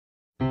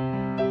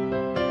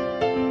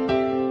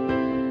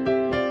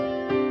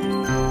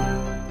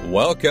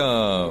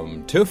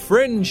Welcome to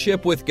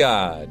Friendship with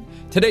God.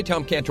 Today,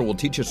 Tom Cantor will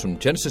teach us from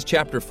Genesis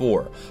chapter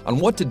 4 on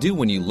what to do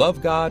when you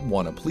love God,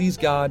 want to please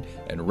God,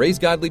 and raise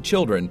godly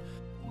children,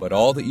 but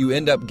all that you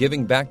end up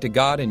giving back to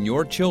God and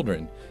your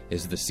children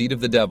is the seed of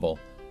the devil,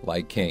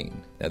 like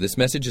Cain. Now, this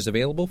message is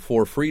available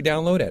for free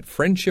download at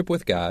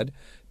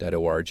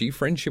friendshipwithgod.org,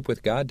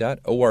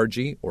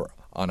 friendshipwithgod.org, or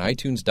on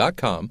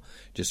iTunes.com.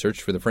 Just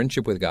search for the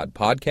Friendship with God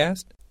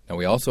podcast. Now,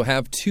 we also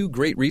have two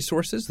great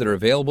resources that are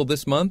available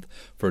this month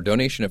for a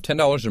donation of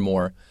 $10 or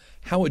more.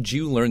 How would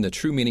you learn the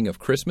true meaning of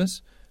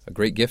Christmas? A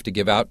great gift to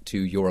give out to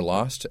your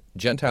lost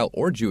Gentile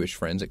or Jewish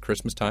friends at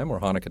Christmas time or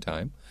Hanukkah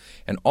time.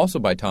 And also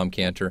by Tom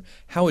Cantor,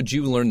 How Would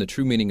You Learn the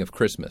True Meaning of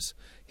Christmas?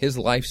 His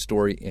life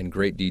story in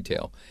great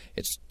detail.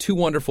 It's two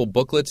wonderful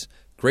booklets,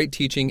 great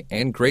teaching,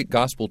 and great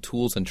gospel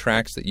tools and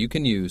tracts that you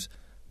can use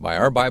by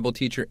our Bible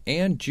teacher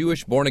and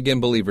Jewish born-again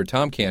believer,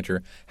 Tom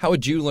Cantor. How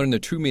would you learn the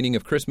true meaning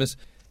of Christmas?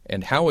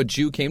 And how a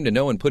Jew came to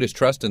know and put his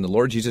trust in the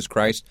Lord Jesus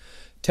Christ.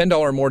 $10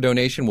 or more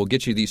donation will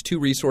get you these two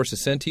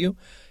resources sent to you.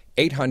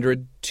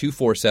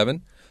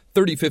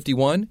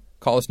 800-247-3051.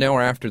 Call us now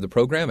or after the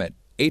program at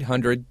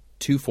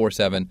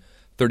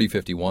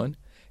 800-247-3051.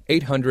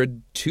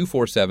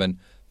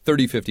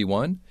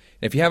 800-247-3051. And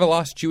if you have a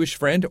lost Jewish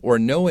friend or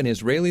know an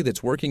Israeli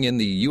that's working in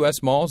the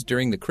U.S. malls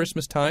during the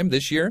Christmas time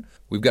this year,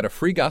 we've got a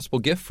free gospel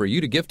gift for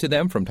you to give to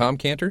them from Tom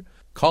Cantor.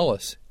 Call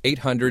us,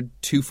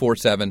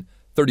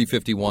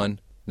 800-247-3051.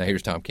 Now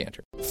here's Tom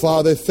Cantor.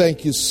 Father,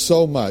 thank you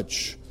so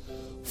much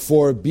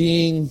for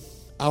being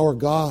our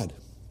God.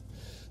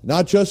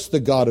 Not just the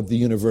God of the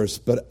universe,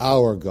 but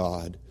our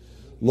God.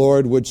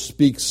 Lord, which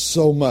speaks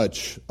so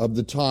much of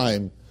the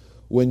time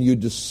when you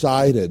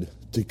decided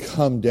to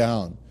come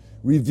down.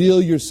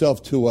 Reveal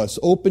yourself to us.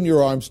 Open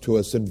your arms to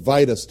us.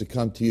 Invite us to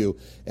come to you.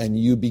 And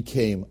you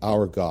became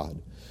our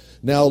God.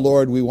 Now,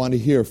 Lord, we want to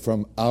hear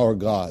from our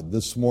God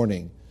this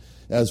morning.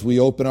 As we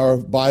open our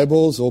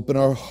Bibles, open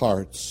our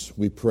hearts,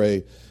 we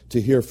pray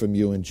to hear from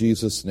you in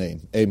Jesus'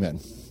 name.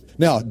 Amen.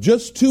 Now,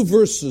 just two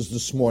verses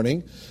this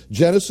morning.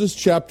 Genesis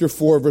chapter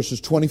 4,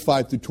 verses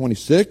 25 through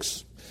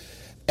 26.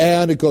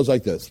 And it goes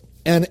like this.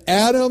 And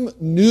Adam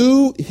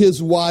knew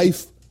his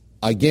wife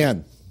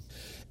again.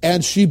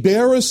 And she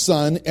bare a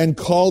son and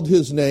called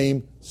his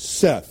name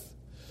Seth.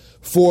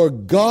 For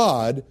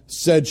God,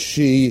 said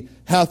she,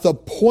 hath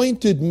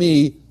appointed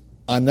me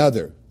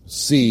another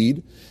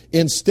seed,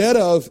 instead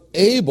of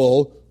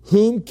Abel,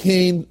 whom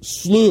Cain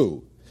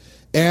slew,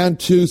 and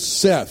to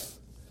Seth.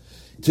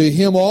 To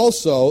him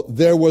also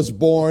there was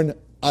born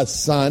a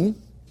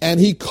son, and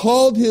he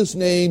called his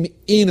name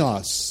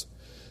Enos.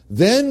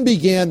 Then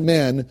began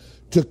men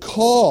to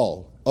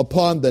call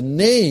upon the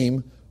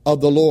name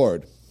of the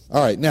Lord.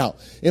 All right, now,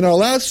 in our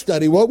last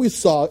study, what we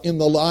saw in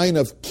the line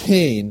of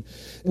Cain,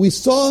 we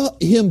saw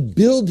him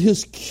build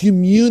his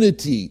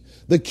community,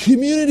 the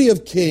community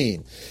of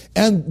Cain.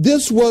 And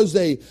this was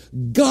a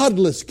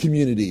godless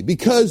community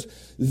because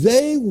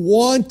they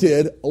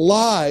wanted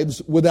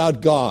lives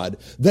without God.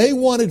 They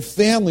wanted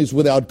families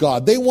without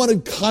God. They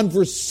wanted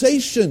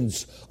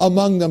conversations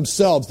among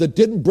themselves that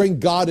didn't bring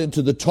God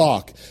into the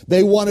talk.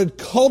 They wanted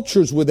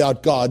cultures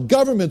without God,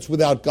 governments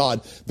without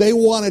God. They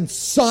wanted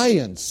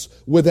science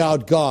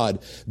without God.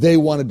 They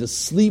wanted to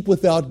sleep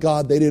without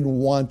God. They didn't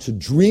want to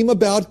dream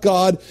about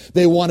God.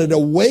 They wanted to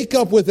wake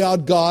up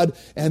without God.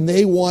 And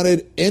they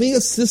wanted any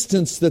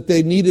assistance that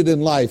they needed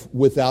in life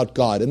without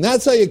God. And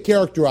that's how you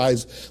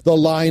characterize the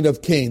line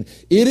of Cain.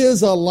 It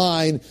is a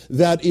line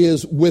that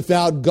is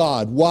without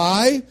God.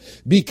 Why?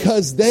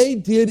 Because they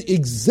did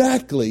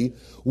exactly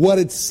what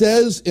it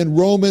says in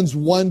Romans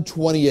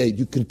 1:28.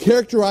 You can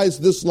characterize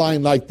this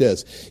line like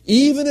this.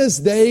 Even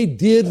as they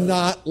did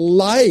not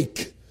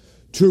like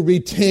to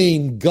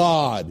retain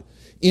God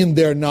in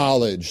their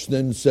knowledge,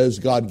 then says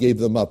God gave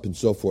them up and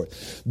so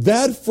forth.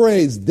 That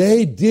phrase,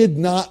 they did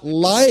not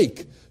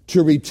like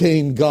to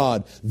retain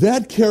God,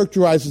 that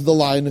characterizes the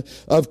line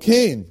of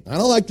Cain. I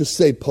don't like to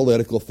say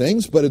political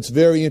things, but it's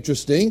very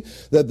interesting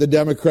that the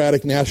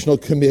Democratic National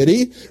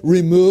Committee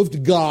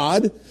removed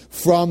God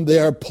from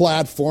their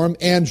platform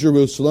and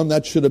Jerusalem.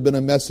 That should have been a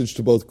message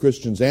to both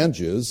Christians and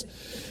Jews.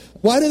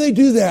 Why do they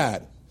do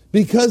that?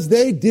 Because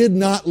they did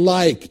not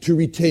like to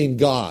retain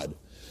God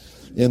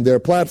in their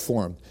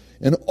platform.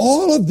 And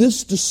all of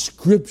this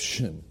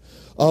description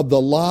of the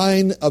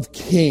line of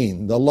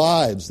Cain, the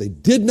lives, they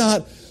did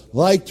not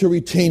like to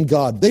retain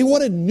God. They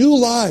wanted new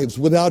lives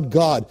without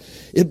God.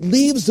 It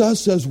leaves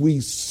us, as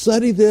we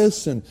study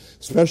this, and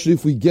especially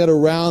if we get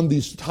around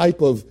this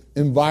type of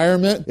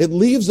environment, it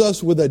leaves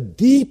us with a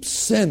deep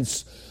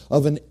sense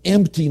of an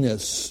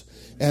emptiness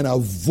and a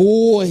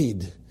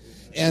void.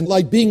 And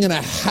like being in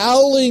a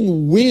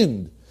howling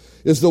wind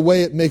is the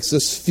way it makes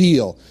us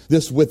feel,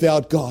 this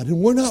without God.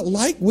 And we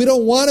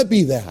don't want to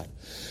be that.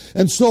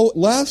 And so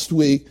last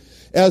week,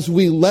 as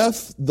we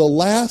left the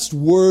last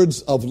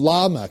words of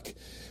Lamech,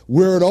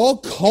 where it all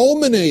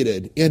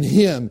culminated in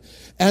him.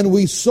 And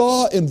we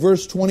saw in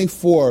verse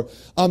 24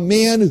 a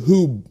man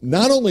who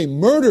not only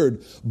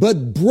murdered,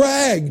 but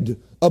bragged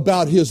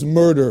about his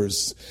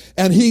murders.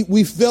 And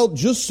we felt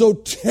just so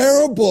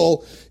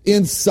terrible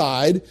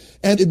inside.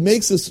 And it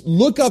makes us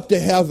look up to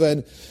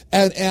heaven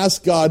and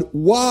ask God,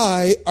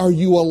 why are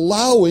you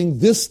allowing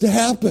this to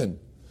happen?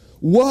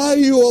 Why are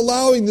you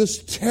allowing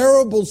this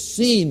terrible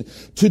scene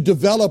to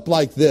develop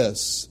like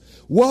this?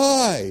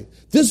 Why?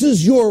 This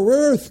is your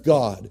earth,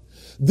 God.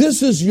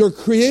 This is your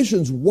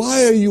creations.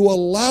 Why are you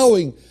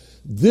allowing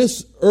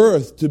this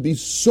earth to be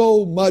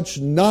so much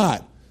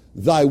not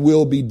thy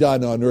will be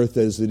done on earth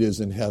as it is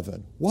in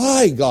heaven?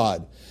 Why,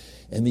 God?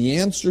 And the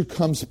answer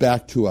comes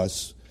back to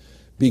us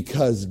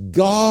because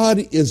God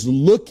is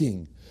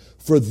looking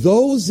for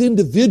those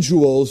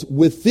individuals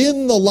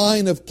within the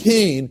line of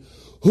Cain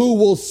who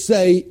will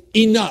say,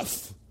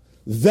 enough.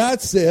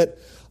 That's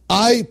it.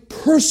 I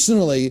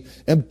personally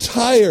am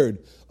tired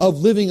of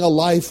living a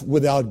life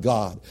without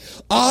God.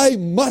 I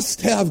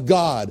must have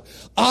God.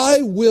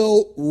 I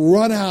will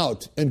run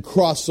out and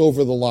cross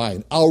over the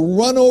line. I'll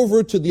run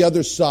over to the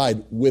other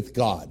side with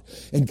God.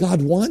 And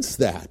God wants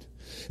that.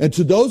 And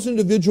to those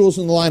individuals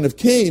in the line of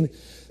Cain,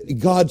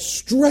 God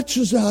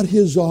stretches out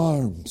his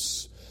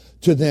arms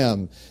to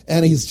them.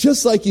 And he's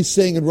just like he's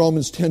saying in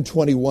Romans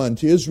 10:21,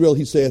 to Israel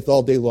he saith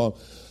all day long,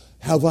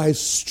 have I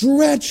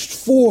stretched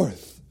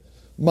forth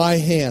my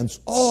hands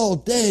all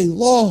day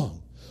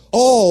long,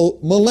 all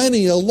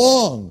millennia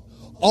long,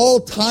 all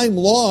time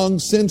long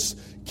since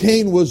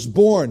Cain was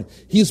born.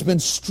 He's been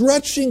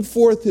stretching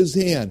forth his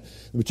hand.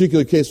 In a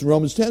particular case in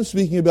Romans 10,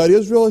 speaking about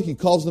Israel, he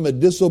calls them a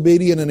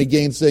disobedient and a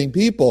gainsaying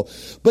people.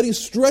 But he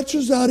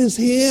stretches out his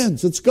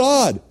hands. It's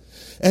God.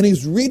 And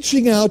he's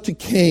reaching out to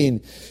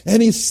Cain.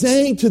 And he's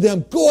saying to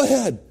them, go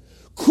ahead.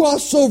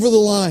 Cross over the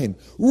line.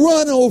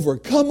 Run over.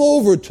 Come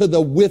over to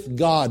the with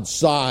God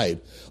side.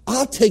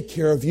 I'll take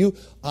care of you.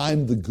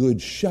 I'm the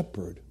good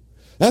shepherd.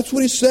 That's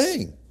what he's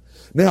saying.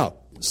 Now,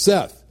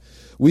 Seth,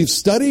 we've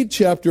studied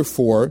chapter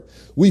 4.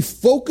 We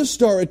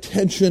focused our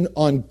attention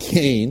on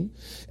Cain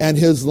and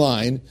his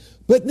line.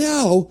 But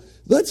now,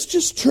 let's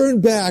just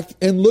turn back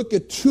and look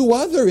at two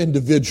other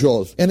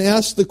individuals and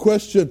ask the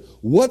question,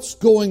 what's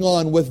going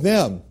on with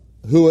them?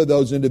 Who are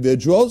those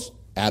individuals?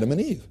 Adam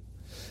and Eve.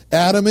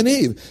 Adam and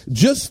Eve.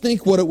 Just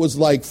think what it was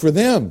like for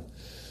them.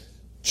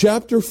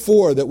 Chapter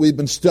 4 that we've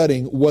been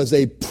studying was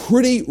a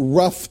pretty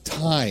rough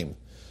time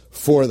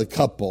for the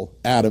couple,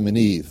 Adam and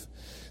Eve.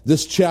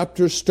 This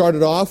chapter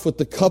started off with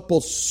the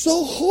couple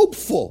so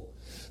hopeful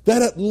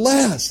that at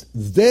last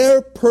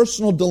their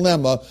personal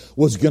dilemma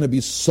was going to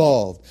be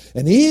solved.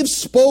 And Eve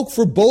spoke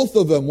for both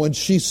of them when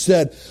she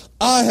said,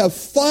 I have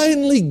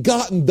finally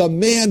gotten the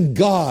man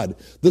God,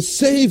 the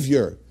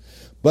Savior.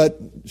 But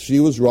she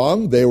was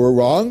wrong, they were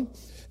wrong.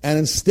 And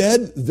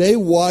instead, they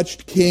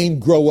watched Cain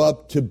grow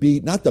up to be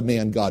not the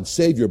man God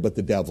Savior, but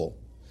the devil.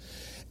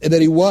 And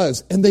that he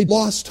was. And they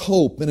lost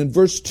hope. And in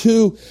verse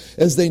 2,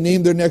 as they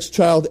named their next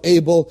child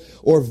Abel,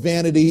 or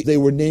vanity, they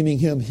were naming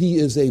him, he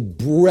is a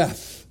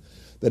breath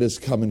that has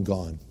come and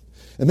gone.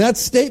 And that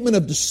statement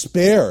of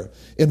despair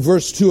in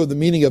verse 2 of the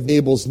meaning of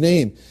Abel's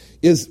name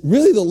is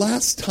really the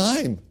last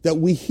time that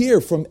we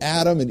hear from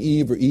Adam and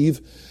Eve, or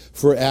Eve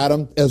for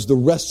Adam, as the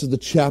rest of the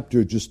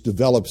chapter just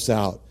develops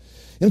out.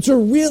 And it's a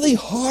really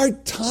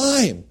hard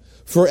time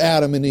for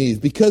Adam and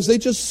Eve because they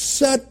just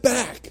sat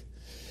back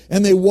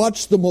and they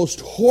watched the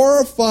most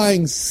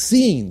horrifying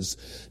scenes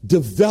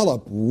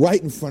develop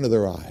right in front of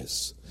their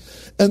eyes.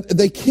 And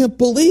they can't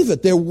believe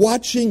it. They're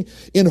watching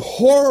in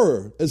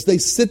horror as they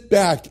sit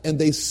back and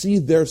they see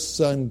their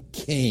son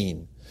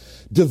Cain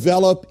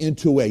develop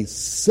into a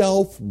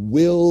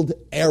self-willed,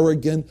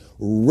 arrogant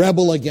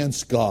rebel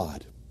against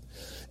God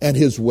and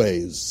his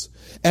ways.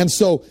 And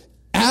so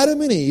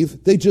Adam and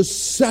Eve, they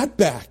just sat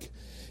back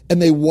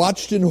and they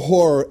watched in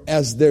horror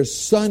as their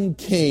son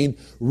Cain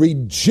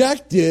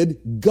rejected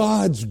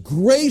God's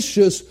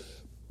gracious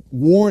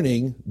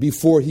warning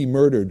before he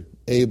murdered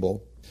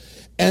Abel.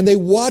 And they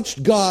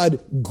watched God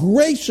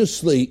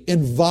graciously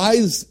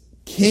advise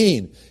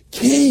Cain,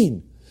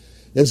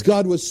 as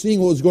God was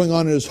seeing what was going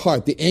on in his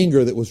heart, the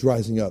anger that was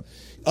rising up.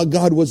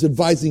 God was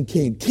advising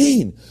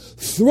Cain,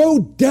 throw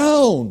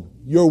down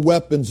your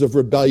weapons of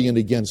rebellion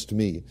against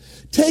me.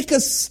 Take a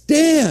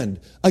stand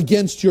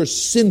against your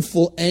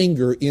sinful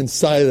anger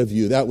inside of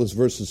you. That was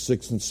verses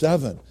 6 and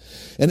 7.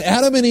 And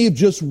Adam and Eve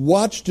just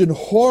watched in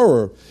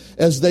horror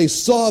as they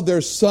saw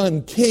their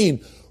son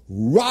Cain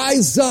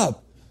rise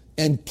up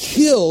and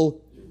kill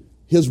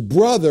his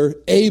brother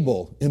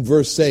Abel in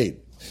verse 8.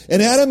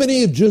 And Adam and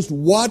Eve just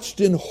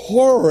watched in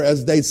horror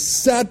as they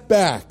sat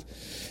back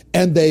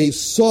and they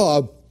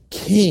saw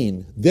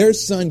Cain, their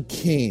son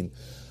Cain,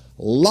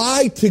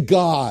 lie to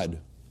God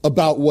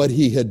about what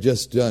he had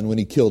just done when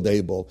he killed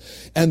Abel.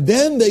 And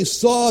then they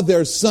saw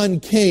their son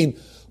Cain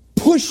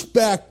push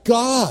back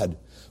God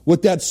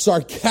with that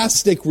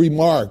sarcastic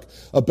remark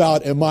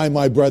about, am I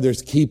my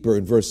brother's keeper,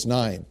 in verse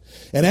 9.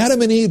 And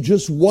Adam and Eve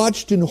just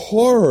watched in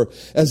horror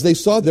as they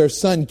saw their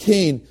son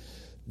Cain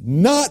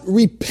not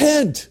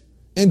repent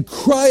and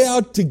cry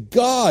out to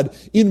God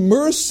in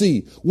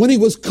mercy when he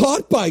was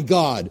caught by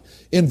God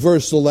in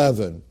verse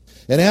 11.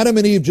 And Adam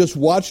and Eve just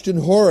watched in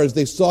horror as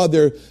they saw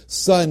their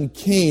son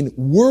Cain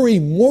worry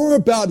more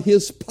about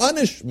his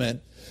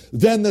punishment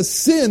than the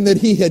sin that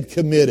he had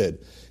committed,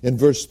 in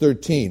verse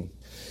 13.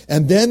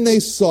 And then they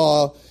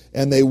saw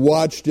and they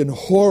watched in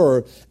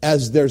horror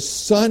as their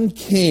son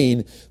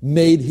Cain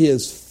made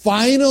his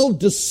final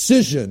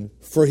decision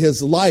for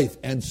his life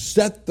and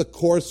set the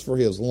course for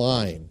his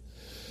line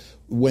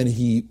when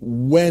he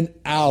went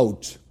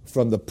out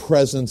from the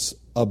presence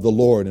of the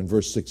Lord, in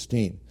verse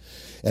 16.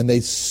 And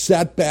they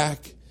sat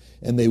back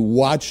and they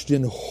watched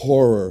in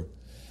horror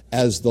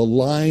as the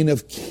line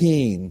of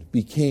Cain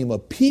became a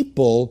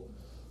people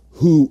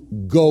who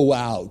go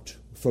out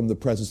from the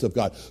presence of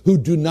God, who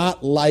do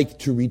not like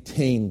to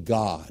retain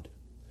God.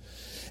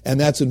 And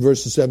that's in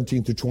verses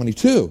 17 through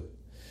 22.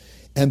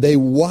 And they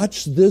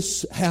watch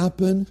this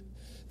happen.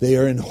 They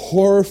are in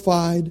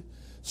horrified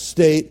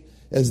state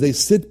as they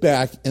sit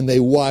back and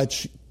they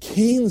watch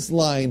Cain's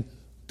line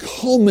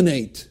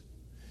culminate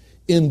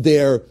in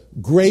their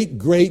great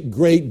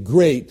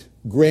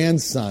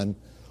grandson,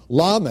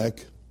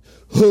 Lamech,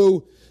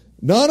 who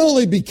not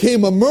only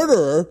became a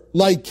murderer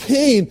like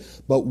Cain,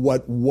 but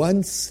went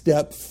one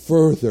step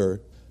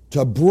further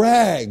to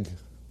brag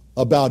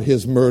about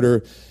his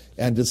murder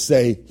and to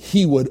say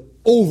he would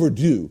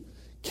overdo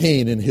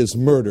Cain in his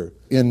murder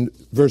in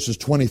verses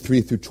 23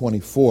 through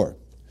 24.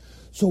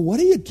 So what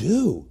do you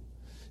do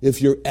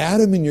if you're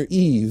Adam and you're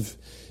Eve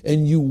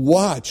and you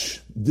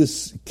watch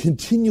this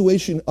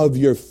continuation of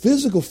your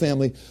physical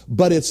family,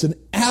 but it's an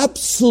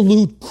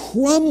absolute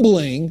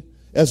crumbling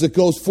as it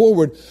goes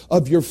forward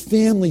of your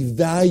family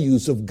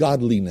values of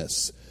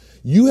godliness?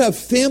 You have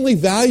family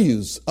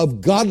values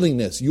of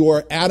godliness. You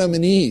are Adam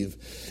and Eve.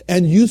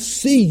 And you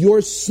see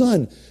your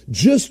son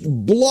just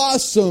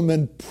blossom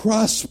and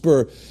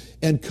prosper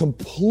and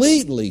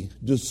completely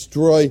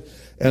destroy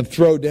and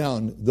throw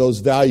down those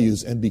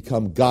values and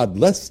become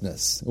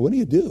godlessness. What do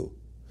you do?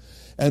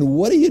 And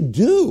what do you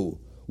do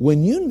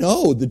when you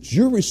know that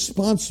your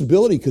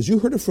responsibility, because you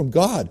heard it from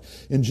God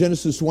in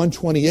Genesis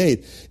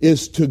 1:28,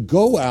 is to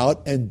go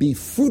out and be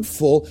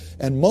fruitful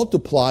and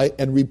multiply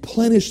and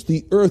replenish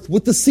the earth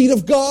with the seed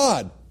of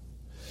God?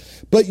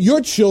 But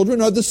your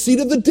children are the seed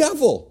of the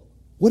devil.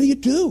 What do you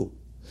do?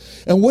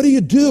 And what do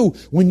you do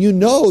when you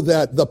know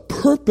that the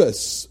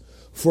purpose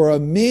for a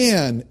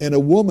man and a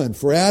woman,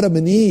 for Adam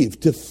and Eve,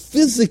 to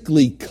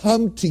physically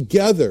come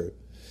together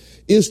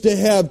is to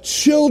have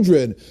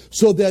children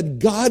so that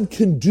God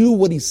can do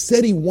what he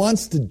said he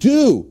wants to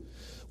do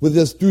with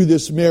this through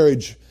this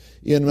marriage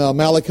in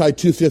Malachi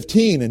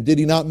 2:15. And did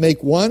he not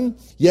make one?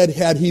 Yet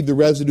had he the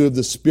residue of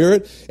the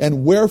Spirit.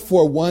 And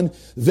wherefore one?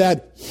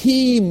 That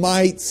he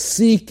might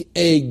seek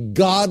a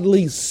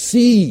godly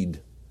seed.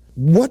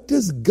 What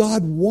does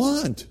God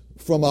want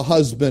from a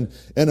husband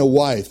and a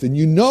wife? And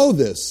you know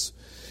this.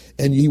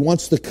 And he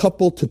wants the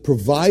couple to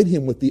provide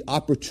him with the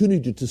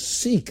opportunity to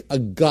seek a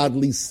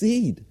godly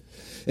seed.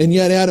 And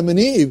yet Adam and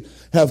Eve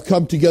have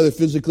come together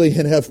physically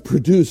and have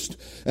produced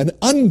an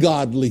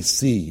ungodly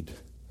seed.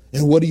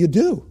 And what do you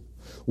do?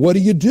 What do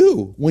you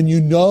do when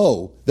you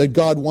know that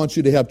God wants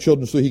you to have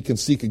children so he can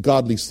seek a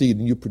godly seed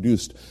and you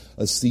produced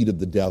a seed of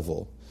the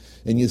devil?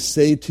 And you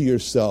say to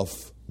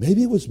yourself,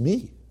 maybe it was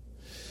me.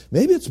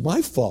 Maybe it's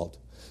my fault.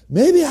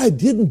 Maybe I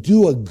didn't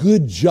do a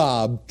good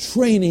job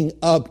training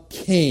up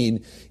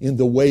Cain in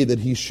the way that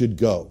he should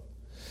go.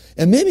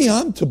 And maybe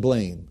I'm to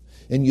blame.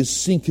 And you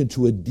sink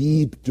into a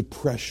deep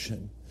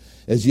depression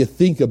as you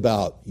think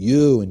about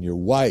you and your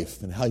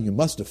wife and how you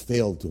must have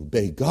failed to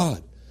obey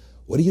God.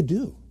 What do you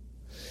do?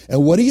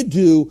 And what do you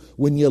do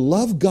when you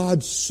love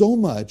God so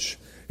much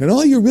and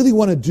all you really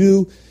want to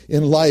do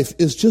in life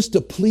is just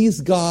to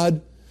please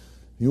God?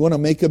 You want to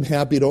make him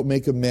happy, don't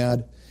make him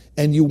mad.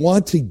 And you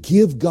want to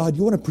give God,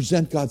 you want to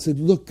present God, say,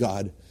 look,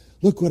 God,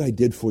 look what I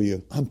did for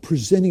you. I'm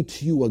presenting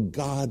to you a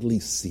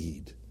godly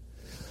seed.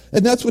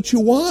 And that's what you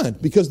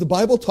want, because the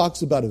Bible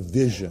talks about a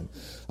vision,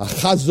 a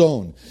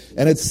chazon.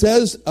 And it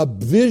says a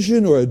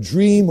vision or a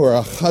dream or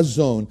a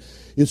chazon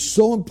is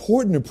so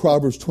important in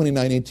Proverbs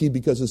 29:18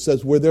 because it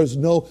says where there's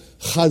no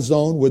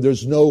chazon, where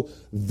there's no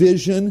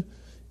vision,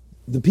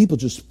 the people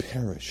just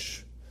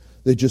perish.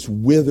 They just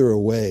wither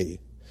away.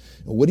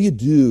 And what do you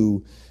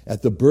do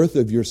at the birth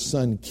of your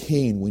son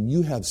Cain when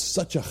you have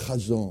such a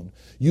chazon,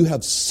 you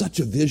have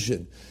such a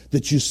vision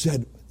that you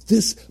said,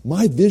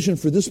 my vision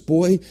for this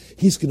boy,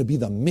 he's going to be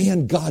the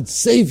man God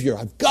Savior.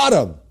 I've got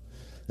him.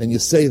 And you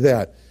say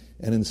that.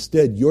 And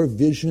instead, your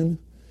vision,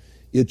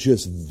 it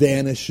just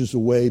vanishes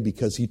away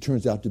because he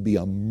turns out to be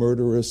a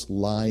murderous,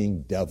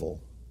 lying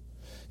devil.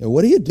 And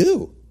what do you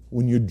do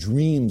when your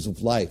dreams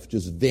of life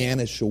just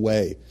vanish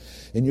away?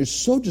 And you're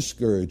so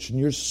discouraged and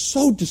you're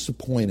so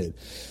disappointed.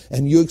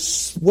 And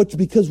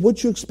because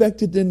what you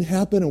expected didn't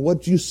happen and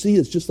what you see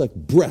is just like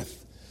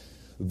breath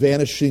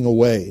vanishing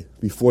away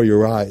before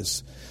your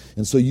eyes.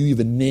 And so you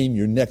even name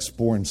your next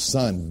born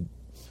son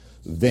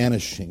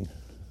Vanishing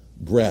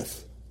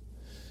Breath.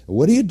 And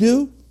what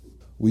do?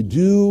 We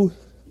do,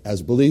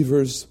 as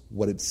believers,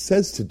 what it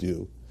says to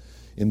do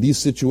in these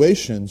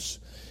situations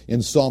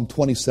in Psalm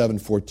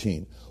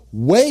 27:14.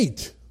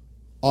 Wait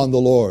on the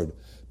Lord.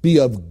 Be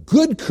of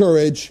good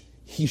courage,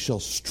 he shall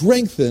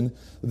strengthen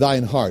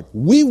thine heart.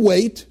 We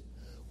wait,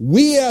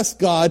 we ask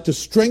God to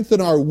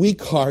strengthen our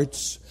weak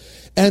hearts,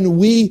 and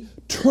we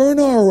turn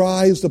our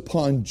eyes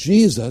upon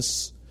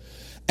Jesus,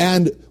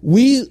 and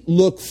we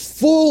look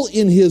full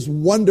in his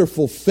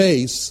wonderful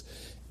face,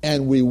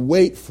 and we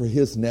wait for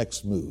his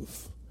next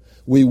move.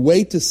 We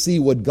wait to see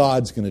what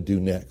God's going to do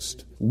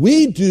next.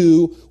 We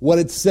do what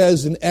it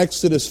says in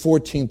Exodus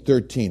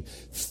 14:13.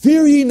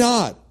 Fear ye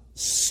not,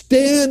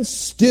 stand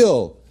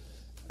still,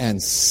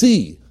 and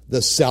see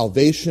the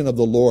salvation of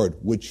the Lord,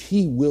 which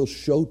he will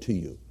show to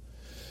you.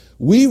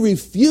 We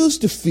refuse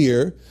to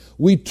fear.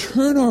 We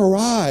turn our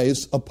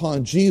eyes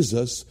upon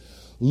Jesus,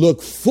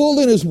 look full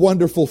in his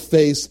wonderful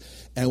face,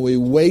 and we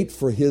wait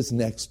for his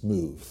next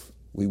move.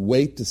 We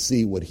wait to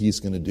see what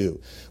he's going to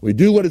do. We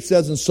do what it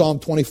says in Psalm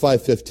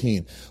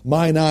 25:15.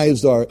 Mine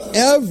eyes are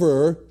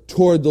ever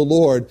toward the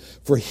Lord,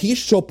 for he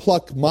shall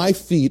pluck my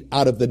feet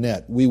out of the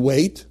net. We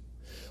wait.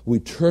 We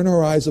turn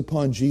our eyes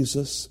upon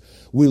Jesus.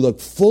 We look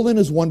full in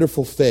his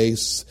wonderful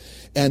face,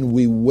 and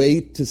we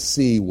wait to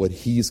see what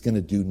he's going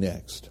to do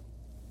next.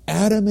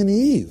 Adam and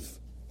Eve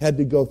had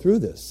to go through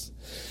this.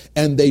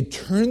 And they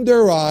turned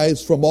their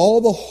eyes from all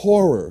the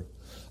horror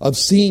of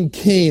seeing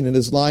Cain and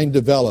his line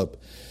develop.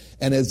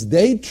 And as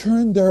they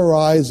turned their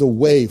eyes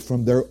away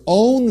from their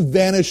own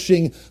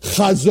vanishing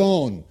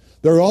chazon,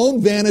 their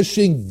own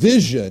vanishing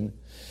vision,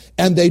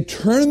 and they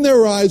turned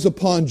their eyes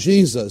upon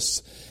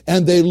Jesus,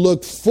 and they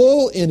looked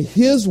full in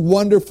his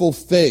wonderful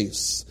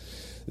face,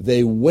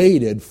 they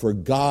waited for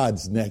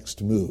God's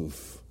next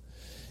move.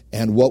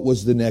 And what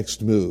was the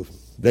next move?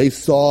 They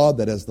saw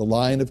that as the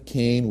line of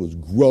Cain was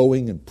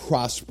growing and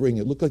prospering,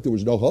 it looked like there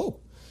was no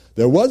hope.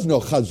 There was no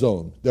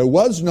chazon. There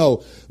was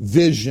no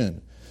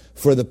vision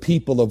for the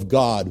people of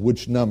God,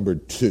 which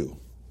numbered 2.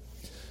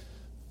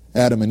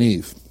 Adam and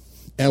Eve.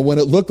 And when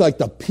it looked like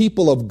the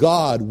people of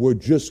God were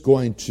just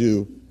going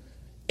to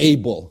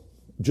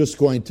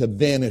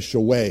vanish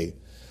away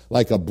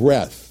like a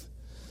breath,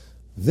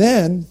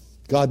 then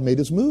God made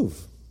his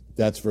move.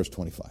 That's verse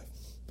 25.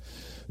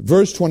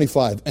 Verse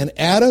 25, and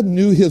Adam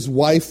knew his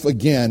wife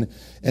again,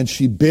 and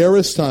she bare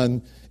a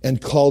son,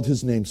 and called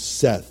his name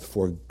Seth.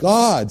 For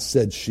God,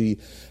 said she,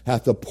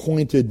 hath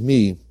appointed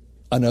me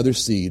another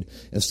seed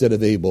instead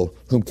of Abel,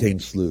 whom Cain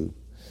slew.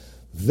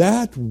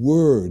 That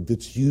word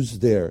that's used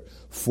there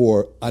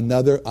for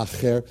another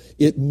acher,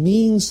 it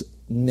means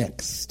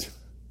next.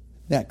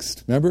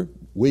 Next. Remember?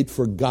 Wait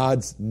for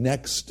God's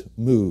next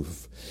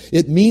move.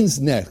 It means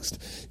next.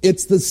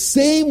 It's the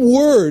same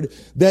word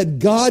that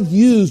God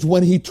used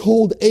when he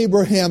told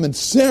Abraham and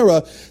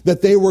Sarah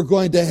that they were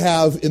going to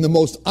have, in the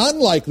most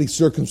unlikely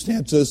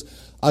circumstances,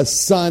 a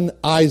son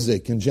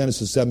Isaac in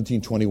Genesis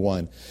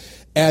 17:21.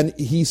 And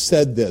he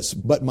said this,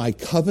 but my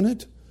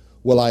covenant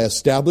will I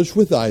establish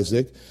with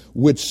Isaac,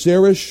 which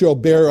Sarah shall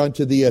bear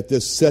unto thee at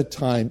this set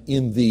time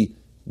in the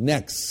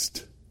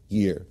next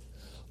year.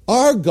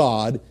 Our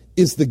God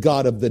is the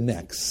God of the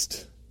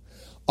next.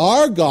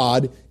 Our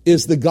God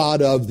is the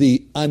God of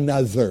the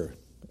another,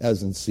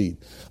 as in seed.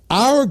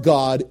 Our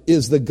God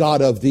is the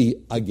God of the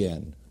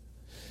again.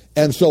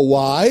 And so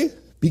why?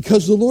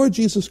 Because the Lord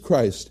Jesus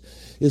Christ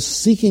is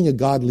seeking a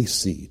godly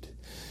seed.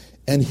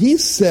 And he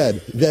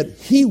said that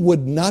he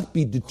would not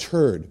be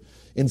deterred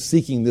in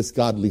seeking this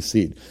godly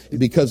seed.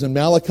 Because in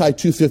Malachi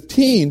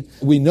 2:15,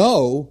 we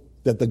know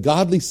that the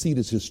godly seed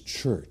is his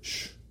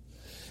church.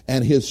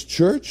 And his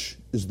church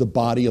is the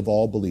body of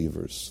all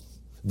believers.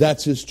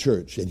 That's his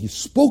church. And he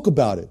spoke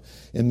about it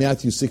in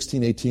Matthew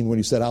 16:18 when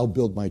he said, I'll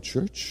build my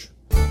church.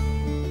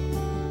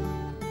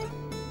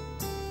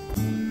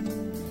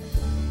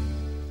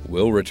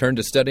 We'll return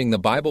to studying the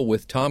Bible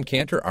with Tom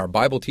Cantor, our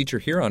Bible teacher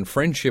here on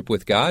Friendship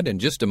with God, in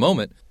just a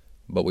moment.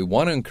 But we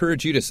want to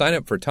encourage you to sign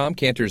up for Tom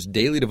Cantor's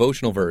daily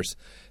devotional verse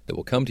that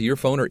will come to your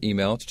phone or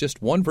email. It's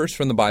just one verse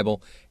from the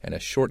Bible and a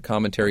short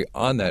commentary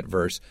on that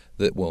verse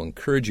that will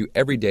encourage you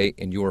every day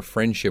in your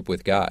friendship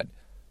with God.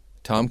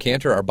 Tom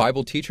Cantor, our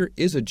Bible teacher,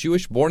 is a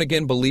Jewish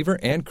born-again believer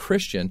and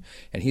Christian,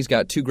 and he's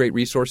got 2 great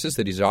resources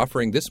that he's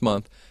offering this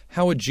month: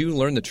 How a Jew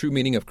Learned the True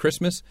Meaning of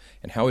Christmas,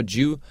 and How a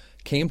Jew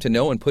Came to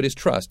Know and Put His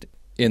Trust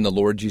in the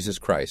Lord Jesus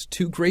Christ.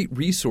 2 great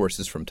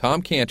resources from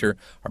Tom Cantor,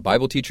 our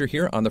Bible teacher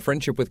here on the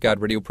Friendship with God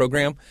radio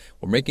program.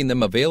 We're making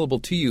them available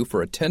to you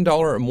for a $10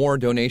 or more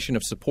donation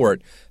of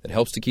support that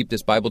helps to keep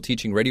this Bible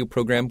teaching radio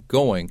program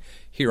going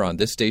here on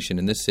this station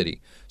in this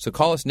city. So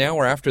call us now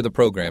or after the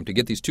program to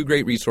get these 2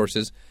 great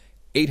resources,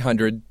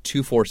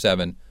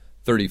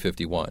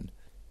 800-247-3051.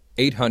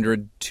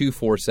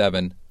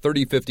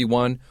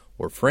 800-247-3051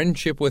 or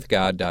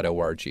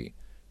friendshipwithgod.org.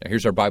 Now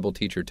here's our Bible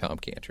teacher, Tom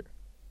Cantor.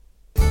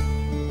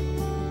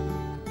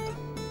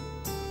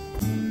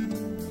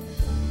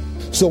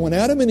 So when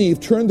Adam and Eve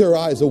turned their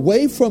eyes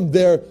away from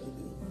their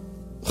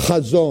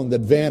chazon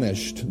that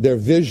vanished, their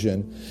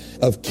vision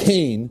of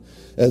Cain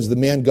as the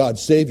man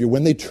God's Savior,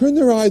 when they turned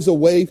their eyes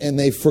away and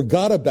they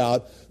forgot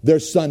about their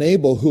son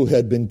Abel who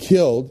had been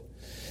killed,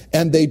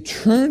 and they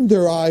turned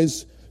their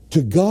eyes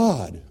to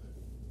God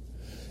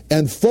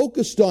and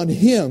focused on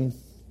him,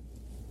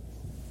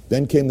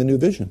 then came the new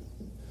vision.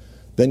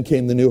 Then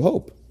came the new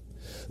hope.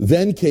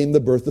 Then came the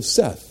birth of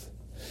Seth.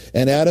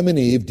 And Adam and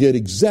Eve did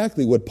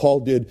exactly what Paul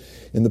did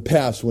in the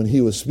past when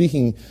he was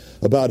speaking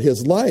about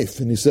his life.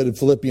 And he said in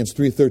Philippians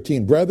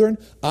 3:13, "Brethren,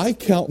 I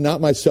count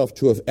not myself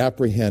to have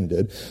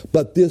apprehended,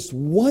 but this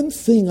one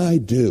thing I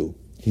do,"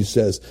 he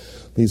says,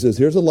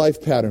 here's a life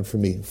pattern for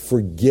me,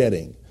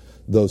 forgetting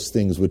those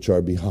things which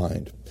are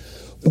behind.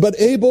 But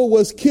Abel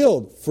was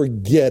killed,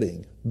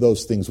 forgetting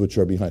those things which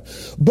are behind.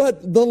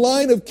 But the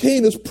line of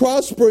Cain is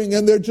prospering,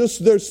 and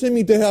they're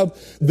seeming to have,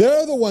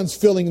 they're the ones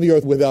filling the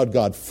earth without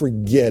God,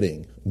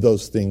 forgetting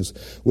those things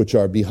which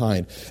are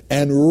behind.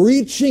 And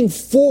reaching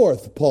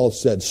forth, Paul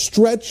said,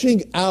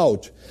 stretching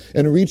out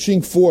and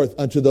reaching forth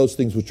unto those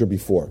things which are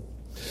before.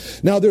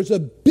 Now there's a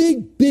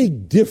big,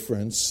 big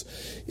difference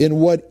in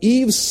what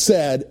Eve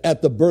said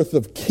at the birth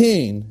of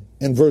Cain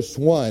in verse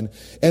 1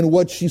 and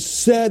what she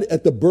said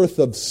at the birth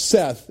of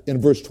Seth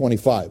in verse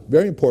 25.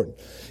 Very important.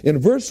 In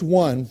verse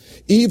 1,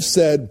 Eve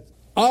said,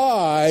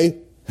 "I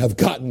have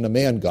gotten a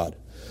man, God.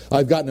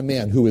 I've gotten a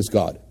man who is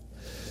God."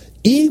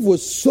 Eve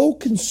was so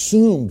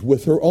consumed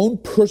with her own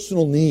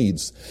personal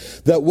needs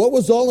that what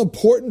was all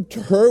important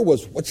to her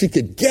was what she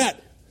could get.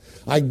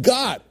 I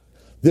got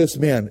this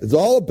man. It's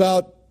all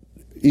about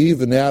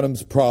Eve and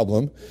Adam's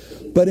problem.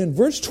 But in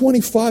verse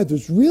 25,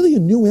 there's really a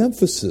new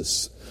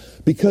emphasis.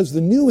 Because the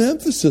new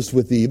emphasis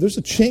with Eve, there's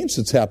a change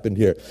that's happened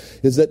here,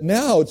 is that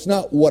now it's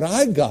not what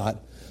I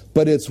got,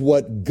 but it's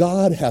what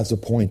God has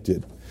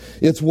appointed.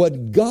 It's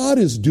what God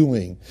is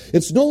doing.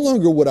 It's no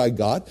longer what I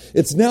got.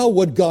 It's now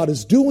what God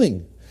is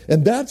doing.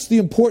 And that's the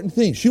important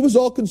thing. She was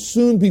all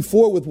consumed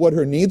before with what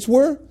her needs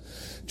were,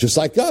 just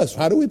like us.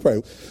 How do we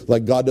pray?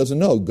 Like God doesn't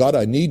know. God,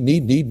 I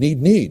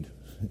need.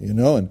 You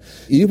know, and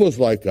Eve was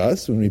like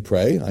us when we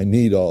pray. I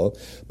need all.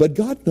 But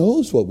God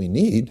knows what we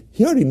need.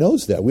 He already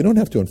knows that. We don't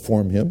have to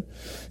inform him.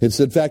 It's,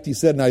 in fact, he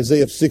said in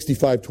Isaiah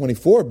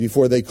 65:24,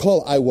 before they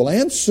call, I will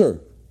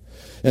answer.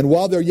 And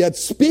while they're yet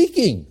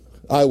speaking,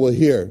 I will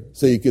hear.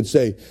 So you could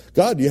say,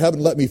 God, you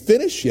haven't let me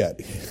finish yet.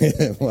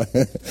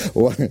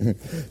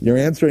 You're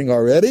answering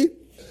already?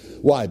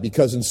 Why?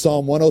 Because in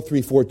Psalm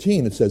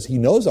 103:14 it says he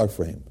knows our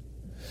frame.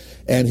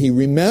 And he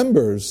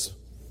remembers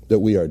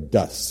that we are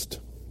dust.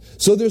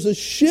 So there's a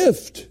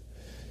shift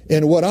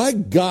in what I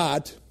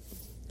got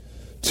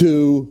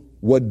to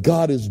what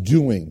God is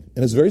doing.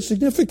 And it's very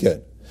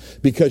significant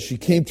because she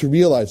came to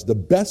realize the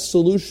best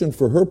solution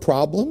for her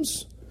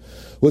problems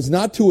was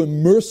not to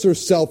immerse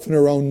herself in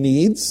her own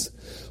needs,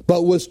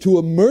 but was to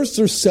immerse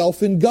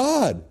herself in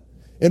God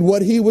and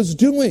what he was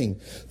doing.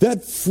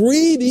 That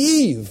freed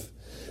Eve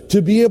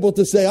to be able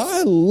to say,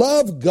 I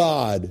love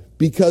God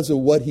because of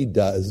what he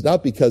does.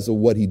 Not because of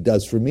what he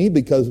does for me,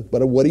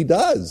 but of what he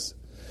does.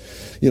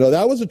 You know,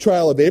 that was a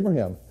trial of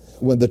Abraham.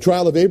 When the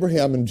trial of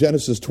Abraham in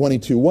Genesis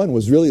 22:1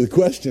 was really the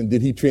question,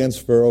 did he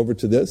transfer over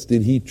to this?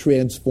 Did he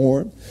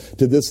transform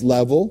to this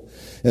level?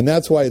 And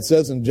that's why it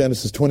says in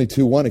Genesis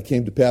 22:1, it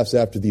came to pass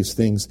after these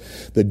things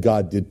that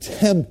God did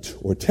tempt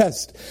or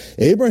test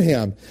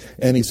Abraham.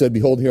 And he said,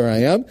 behold, here I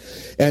am.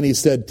 And he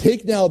said,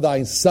 take now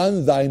thy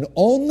son, thine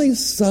only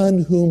son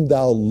whom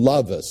thou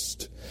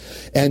lovest,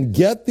 and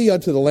get thee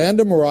unto the land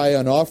of Moriah,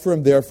 and offer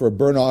him there for a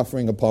burnt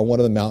offering upon one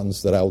of the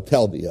mountains that I will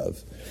tell thee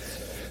of.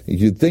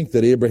 You'd think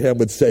that Abraham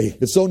would say,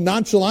 it's so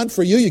nonchalant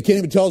for you, you can't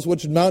even tell us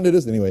which mountain it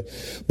is. Anyway,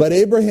 but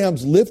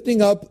Abraham's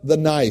lifting up the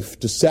knife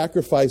to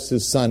sacrifice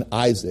his son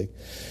Isaac.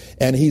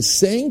 And he's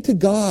saying to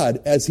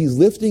God, as he's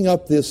lifting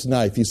up this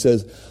knife, he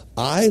says,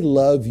 I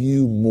love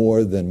you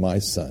more than my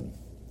son.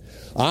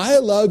 I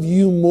love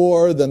you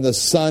more than the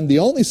son, the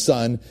only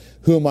son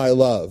whom I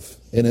love.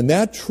 And in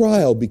that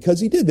trial,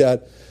 because he did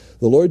that,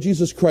 the Lord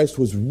Jesus Christ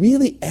was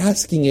really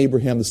asking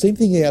Abraham the same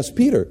thing he asked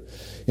Peter.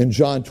 In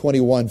John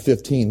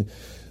 21:15,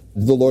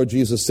 the Lord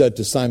Jesus said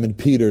to Simon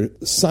Peter,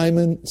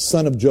 Simon,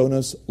 son of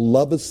Jonas,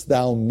 lovest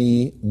thou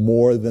me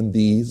more than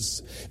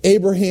these?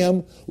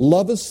 Abraham,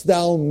 lovest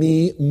thou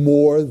me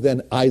more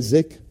than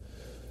Isaac,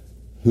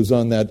 who's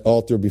on that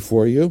altar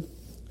before you?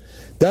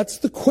 That's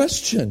the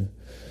question.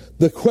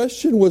 The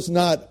question was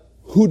not,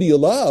 who do you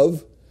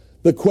love?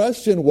 The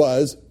question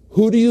was,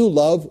 who do you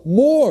love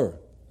more?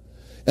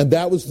 And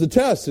that was the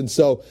test. And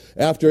so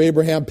after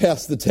Abraham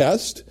passed the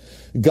test,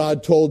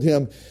 God told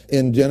him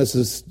in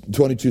Genesis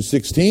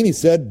 22:16, he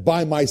said,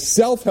 by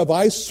myself have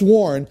I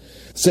sworn,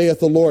 saith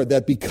the Lord,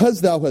 that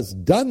because thou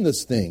hast done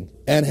this thing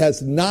and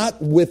hast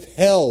not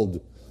withheld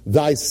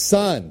thy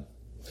son,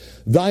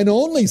 thine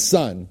only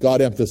son,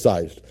 God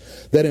emphasized,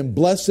 that in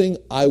blessing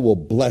I will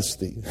bless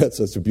thee. That's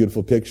such a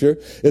beautiful picture.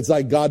 It's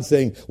like God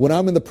saying, when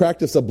I'm in the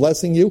practice of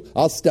blessing you,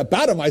 I'll step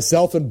out of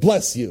myself and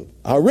bless you.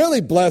 I'll really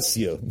bless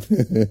you.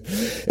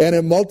 And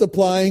in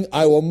multiplying,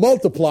 I will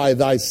multiply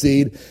thy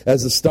seed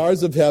as the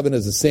stars of heaven,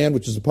 as the sand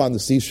which is upon the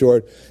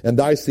seashore, and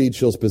thy seed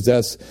shall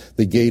possess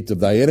the gate of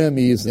thy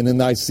enemies, and in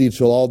thy seed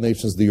shall all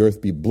nations of the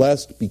earth be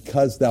blessed,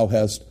 because thou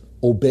hast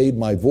obeyed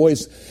my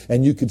voice.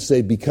 And you could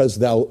say, because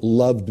thou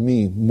loved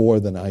me more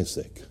than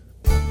Isaac.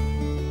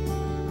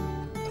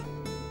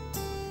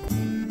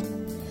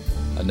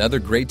 Another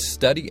great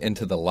study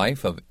into the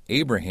life of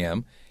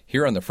Abraham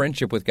here on the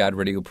Friendship with God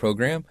radio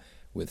program.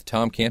 with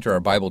Tom Cantor, our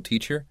Bible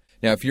teacher.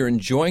 Now, if you're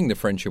enjoying the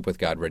Friendship with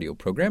God radio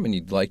program and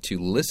you'd like to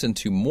listen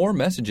to more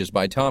messages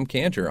by Tom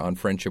Cantor on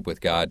Friendship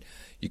with God,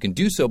 you can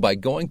do so by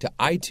going to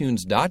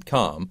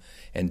iTunes.com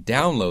and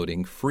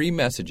downloading free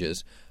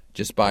messages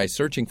just by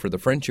searching for the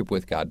Friendship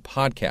with God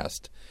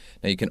podcast.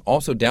 Now, you can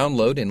also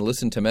download and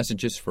listen to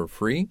messages for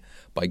free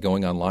by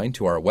going online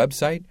to our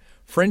website,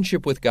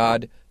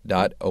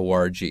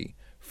 friendshipwithgod.org.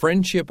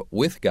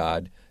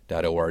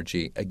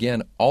 friendshipwithgod.org.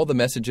 Again, all the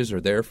messages are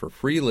there for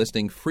free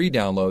listening, free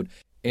download,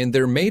 and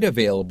they're made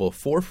available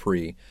for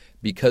free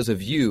because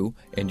of you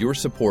and your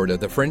support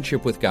of the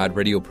Friendship with God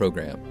radio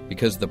program,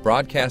 because the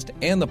broadcast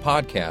and the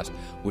podcast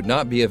would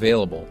not be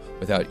available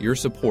without your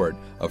support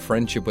of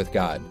Friendship with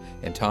God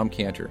and Tom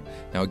Cantor.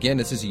 Now again,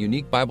 this is a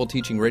unique Bible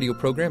teaching radio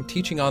program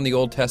teaching on the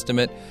Old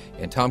Testament,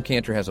 and Tom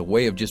Cantor has a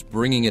way of just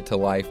bringing it to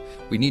life.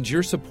 We need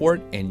your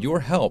support and your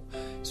help,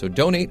 so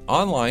donate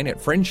online at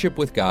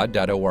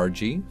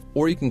friendshipwithgod.org,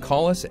 or you can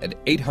call us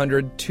at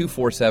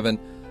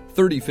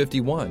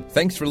 800-247-3051.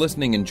 Thanks for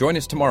listening, and join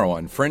us tomorrow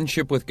on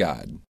Friendship with God.